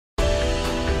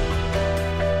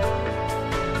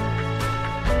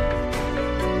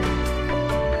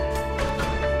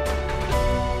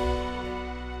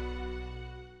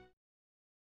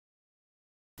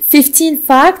15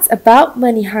 Facts About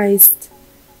Money Heist.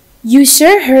 You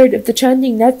sure heard of the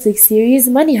trending Netflix series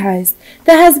Money Heist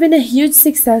that has been a huge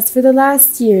success for the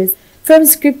last years. From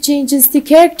script changes to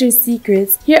character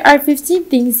secrets, here are 15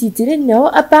 things you didn't know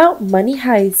about Money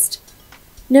Heist.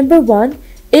 Number 1.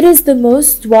 It is the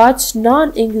most watched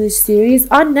non-English series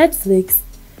on Netflix.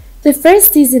 The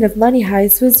first season of Money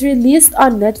Heist was released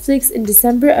on Netflix in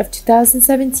December of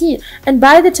 2017, and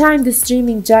by the time the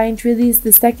streaming giant released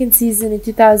the second season in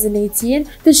 2018,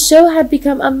 the show had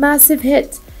become a massive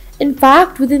hit. In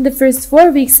fact, within the first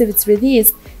 4 weeks of its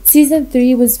release, Season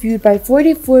 3 was viewed by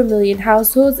 44 million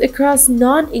households across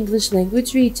non-English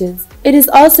language regions. It is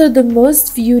also the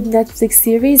most viewed Netflix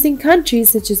series in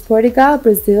countries such as Portugal,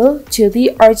 Brazil,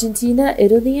 Chile, Argentina,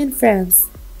 Italy, and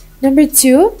France. Number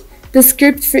 2. The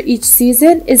script for each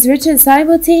season is written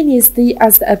simultaneously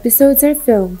as the episodes are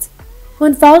filmed.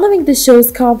 When following the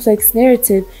show's complex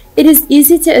narrative, it is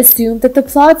easy to assume that the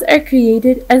plots are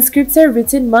created and scripts are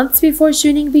written months before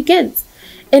shooting begins.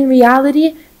 In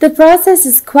reality, the process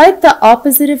is quite the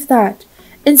opposite of that.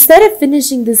 Instead of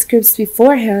finishing the scripts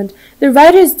beforehand, the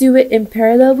writers do it in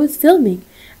parallel with filming.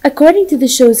 According to the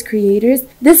show's creators,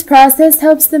 this process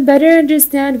helps them better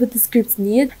understand what the scripts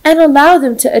need and allow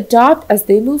them to adopt as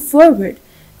they move forward.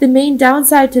 The main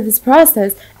downside to this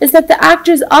process is that the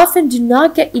actors often do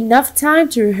not get enough time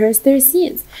to rehearse their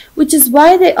scenes, which is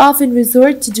why they often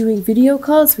resort to doing video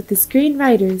calls with the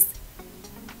screenwriters.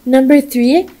 Number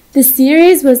 3. The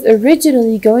series was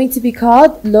originally going to be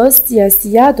called Los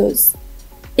Diasiados.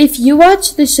 If you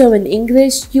watch the show in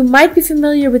English, you might be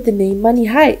familiar with the name Money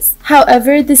Heist.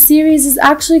 However, the series is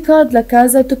actually called La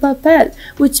Casa de Papel,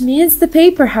 which means the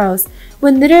paper house,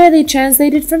 when literally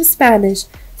translated from Spanish.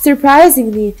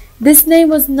 Surprisingly, this name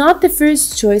was not the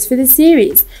first choice for the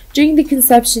series. During the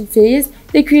conception phase,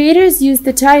 the creators used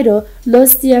the title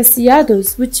Los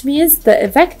Diasiados, which means the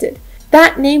evicted.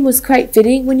 That name was quite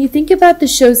fitting when you think about the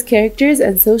show's characters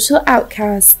and social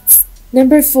outcasts.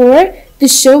 Number 4. The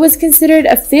show was considered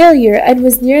a failure and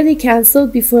was nearly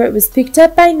cancelled before it was picked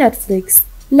up by Netflix.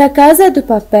 La Casa de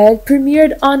Papel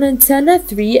premiered on Antena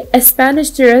 3, a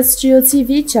Spanish terrestrial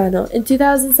TV channel, in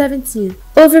 2017.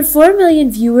 Over 4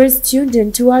 million viewers tuned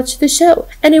in to watch the show,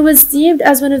 and it was deemed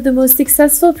as one of the most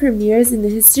successful premieres in the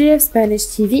history of Spanish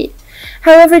TV.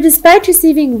 However, despite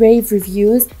receiving rave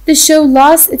reviews, the show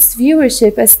lost its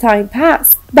viewership as time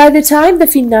passed. By the time the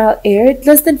finale aired,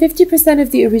 less than 50%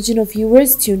 of the original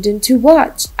viewers tuned in to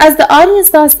watch. As the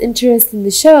audience lost interest in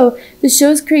the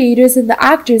show's creators and the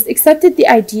actors accepted the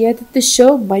idea that the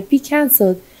show might be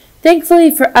cancelled.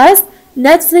 Thankfully for us,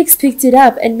 Netflix picked it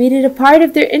up and made it a part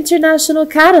of their international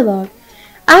catalog.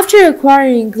 After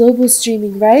acquiring global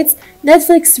streaming rights,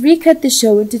 Netflix recut the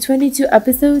show into 22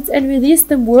 episodes and released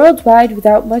them worldwide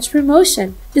without much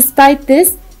promotion. Despite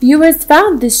this, viewers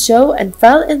found this show and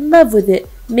fell in love with it,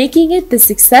 making it the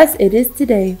success it is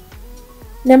today.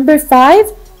 Number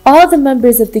 5. All the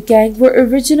members of the gang were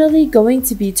originally going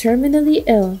to be terminally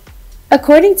ill.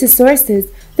 According to sources,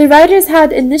 the writers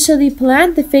had initially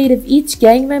planned the fate of each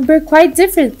gang member quite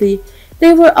differently.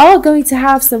 They were all going to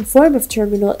have some form of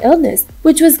terminal illness,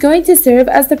 which was going to serve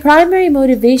as the primary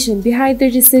motivation behind their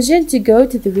decision to go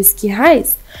to the risky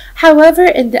heist. However,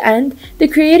 in the end, the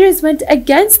creators went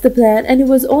against the plan and it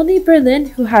was only Berlin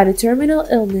who had a terminal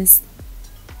illness.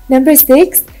 Number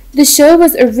 6. The show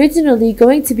was originally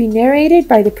going to be narrated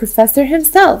by the professor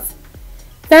himself.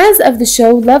 Fans of the show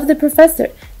love the professor,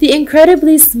 the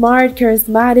incredibly smart,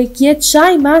 charismatic, yet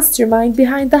shy mastermind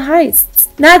behind the heists.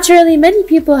 Naturally, many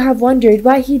people have wondered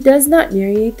why he does not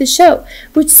narrate the show,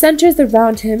 which centers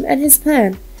around him and his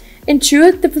plan. In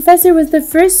truth, the professor was the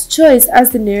first choice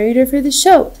as the narrator for the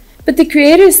show, but the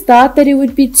creators thought that it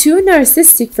would be too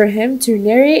narcissistic for him to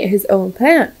narrate his own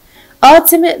plan.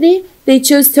 Ultimately, they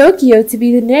chose Tokyo to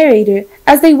be the narrator,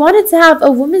 as they wanted to have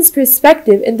a woman's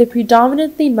perspective in the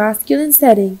predominantly masculine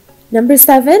setting. Number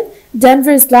 7.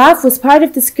 Denver's laugh was part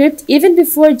of the script even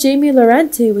before Jamie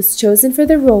Lorente was chosen for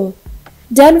the role.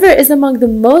 Denver is among the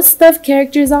most loved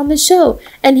characters on the show,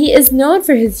 and he is known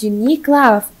for his unique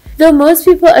laugh. Though most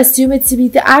people assume it to be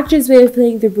the actor's way of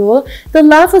playing the role, the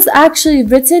laugh was actually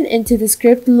written into the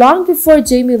script long before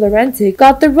Jamie Lorente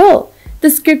got the role. The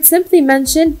script simply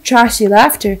mentioned trashy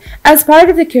laughter as part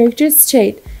of the character's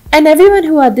trait, and everyone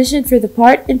who auditioned for the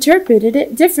part interpreted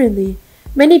it differently.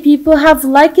 Many people have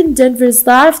likened Denver's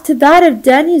laugh to that of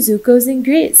Danny Zuko's in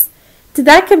Grease. To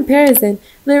that comparison,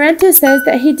 Lorente says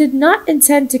that he did not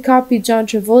intend to copy John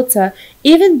Travolta,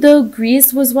 even though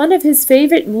Grease was one of his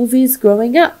favorite movies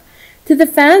growing up. To the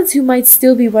fans who might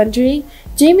still be wondering,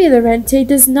 Jamie Lorente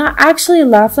does not actually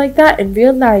laugh like that in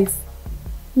real life.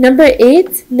 Number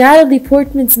 8. Natalie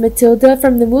Portman's Matilda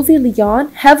from the movie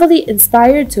Leon heavily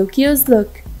inspired Tokyo's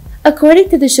look. According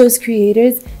to the show's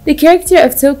creators, the character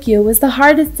of Tokyo was the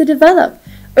hardest to develop.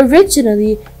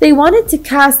 Originally, they wanted to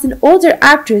cast an older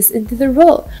actress into the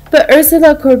role, but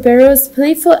Ursula Corbero's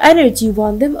playful energy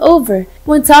won them over.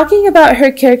 When talking about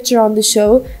her character on the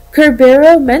show,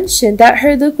 Corbero mentioned that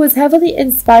her look was heavily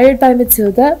inspired by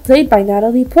Matilda, played by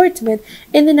Natalie Portman,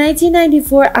 in the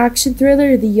 1994 action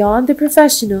thriller Leon the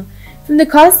Professional. From the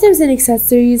costumes and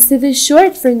accessories to the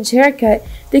short fringe haircut,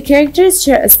 the characters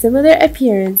share a similar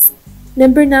appearance.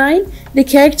 Number 9. The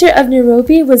character of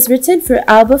Nairobi was written for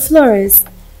Alba Flores.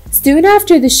 Soon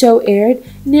after the show aired,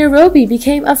 Nairobi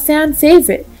became a fan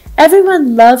favorite.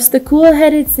 Everyone loves the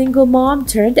cool-headed single mom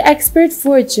turned expert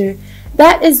forger.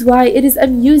 That is why it is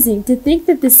amusing to think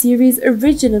that the series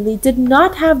originally did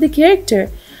not have the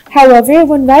character. However,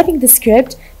 when writing the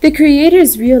script, the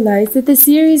creators realized that the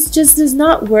series just does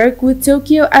not work with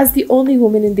Tokyo as the only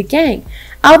woman in the gang.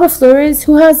 Alba Flores,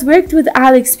 who has worked with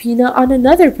Alex Pina on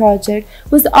another project,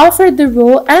 was offered the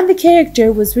role and the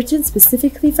character was written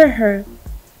specifically for her.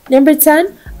 Number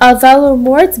 10. Alvaro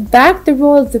Mort backed the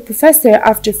role of the professor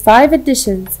after 5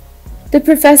 editions. The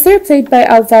professor, played by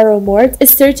Alvaro Mort,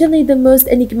 is certainly the most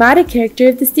enigmatic character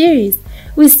of the series.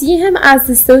 We see him as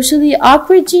the socially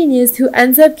awkward genius who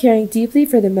ends up caring deeply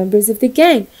for the members of the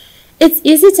gang. It's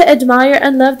easy to admire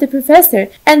and love the professor,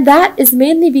 and that is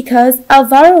mainly because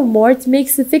Alvaro Mort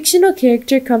makes the fictional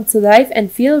character come to life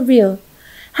and feel real.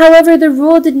 However, the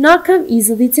role did not come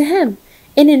easily to him.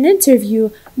 In an interview,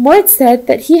 Mort said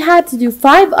that he had to do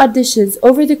 5 auditions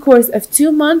over the course of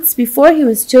 2 months before he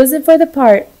was chosen for the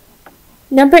part.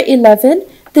 Number 11.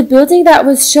 The building that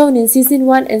was shown in Season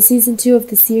 1 and Season 2 of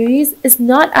the series is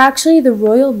not actually the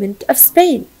Royal Mint of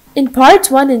Spain. In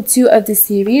Part 1 and 2 of the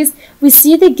series, we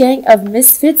see the gang of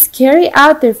misfits carry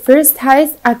out their first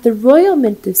heist at the Royal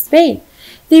Mint of Spain.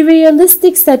 The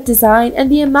realistic set design and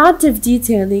the amount of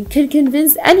detailing can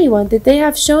convince anyone that they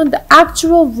have shown the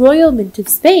actual Royal Mint of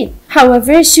Spain.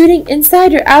 However, shooting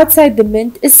inside or outside the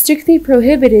mint is strictly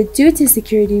prohibited due to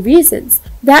security reasons.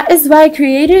 That is why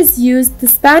creators used the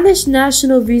Spanish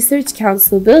National Research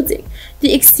Council building,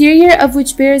 the exterior of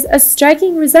which bears a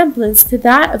striking resemblance to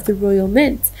that of the Royal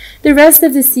Mint. The rest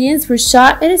of the scenes were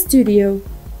shot in a studio.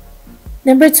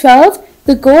 Number 12.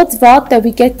 The gold vault that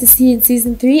we get to see in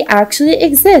Season 3 actually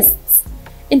exists.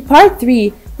 In Part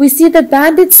 3, we see the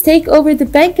bandits take over the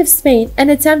Bank of Spain and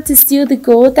attempt to steal the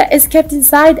gold that is kept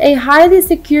inside a highly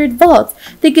secured vault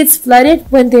that gets flooded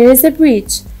when there is a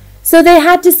breach. So they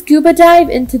had to scuba dive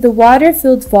into the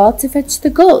water-filled vault to fetch the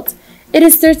gold. It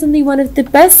is certainly one of the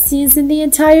best scenes in the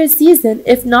entire season,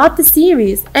 if not the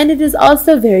series, and it is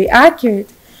also very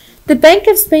accurate. The Bank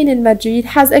of Spain in Madrid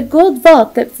has a gold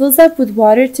vault that fills up with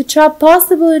water to trap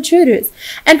possible intruders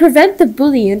and prevent the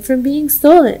bullion from being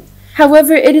stolen.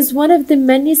 However, it is one of the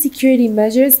many security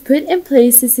measures put in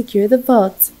place to secure the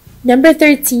vault. Number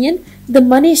 13. The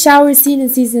money shower scene in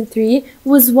Season 3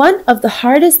 was one of the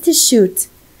hardest to shoot.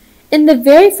 In the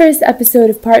very first episode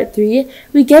of Part 3,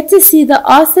 we get to see the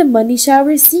awesome money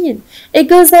shower scene. It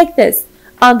goes like this.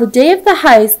 On the day of the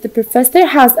heist, the professor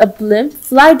has a blimp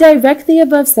fly directly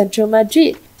above central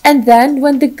Madrid. And then,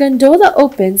 when the gondola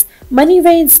opens, money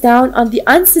rains down on the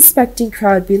unsuspecting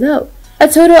crowd below. A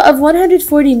total of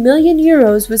 140 million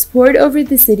euros was poured over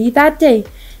the city that day.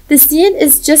 The scene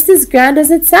is just as grand as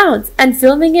it sounds, and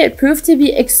filming it proved to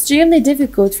be extremely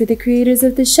difficult for the creators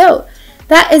of the show.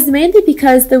 That is mainly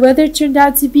because the weather turned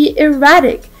out to be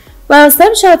erratic. While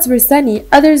some shots were sunny,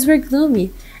 others were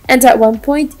gloomy. And at one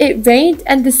point it rained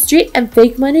and the street and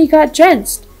fake money got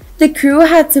drenched. The crew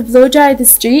had to blow dry the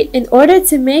street in order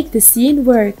to make the scene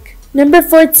work. Number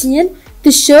 14.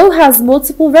 The show has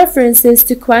multiple references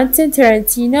to Quentin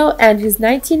Tarantino and his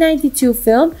 1992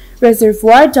 film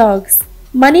Reservoir Dogs.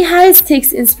 Money Heist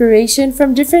takes inspiration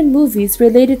from different movies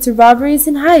related to robberies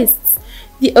and heists.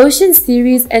 The Ocean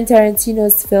series and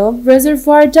Tarantino's film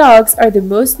Reservoir Dogs are the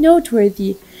most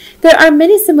noteworthy. There are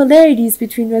many similarities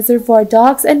between Reservoir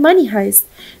Dogs and Money Heist.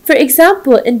 For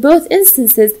example, in both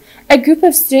instances, a group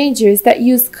of strangers that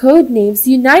use code names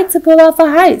unite to pull off a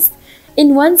heist.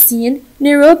 In one scene,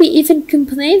 Nairobi even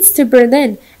complains to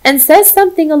Berlin and says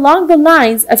something along the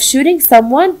lines of shooting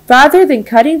someone rather than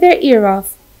cutting their ear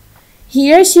off.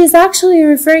 Here, she is actually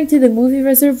referring to the movie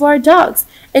Reservoir Dogs,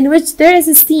 in which there is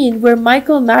a scene where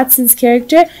Michael Madsen's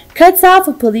character cuts off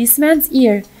a policeman's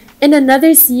ear. In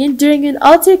another scene, during an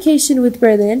altercation with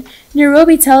Berlin,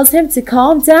 Nairobi tells him to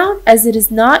calm down as it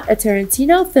is not a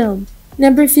Tarantino film.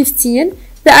 Number 15.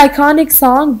 The iconic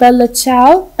song Bella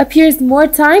Ciao appears more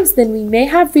times than we may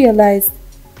have realized.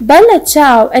 Bella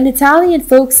Ciao, an Italian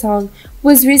folk song,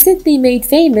 was recently made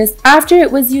famous after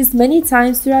it was used many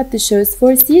times throughout the show's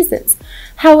 4 seasons.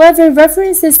 However,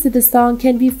 references to the song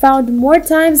can be found more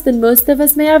times than most of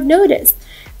us may have noticed.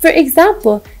 For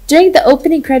example, during the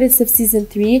opening credits of Season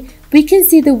 3, we can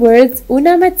see the words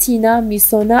Una mattina mi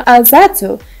sono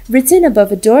alzato written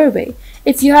above a doorway.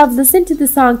 If you have listened to the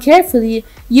song carefully,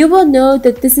 you will know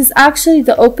that this is actually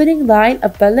the opening line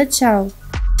of Bella Ciao.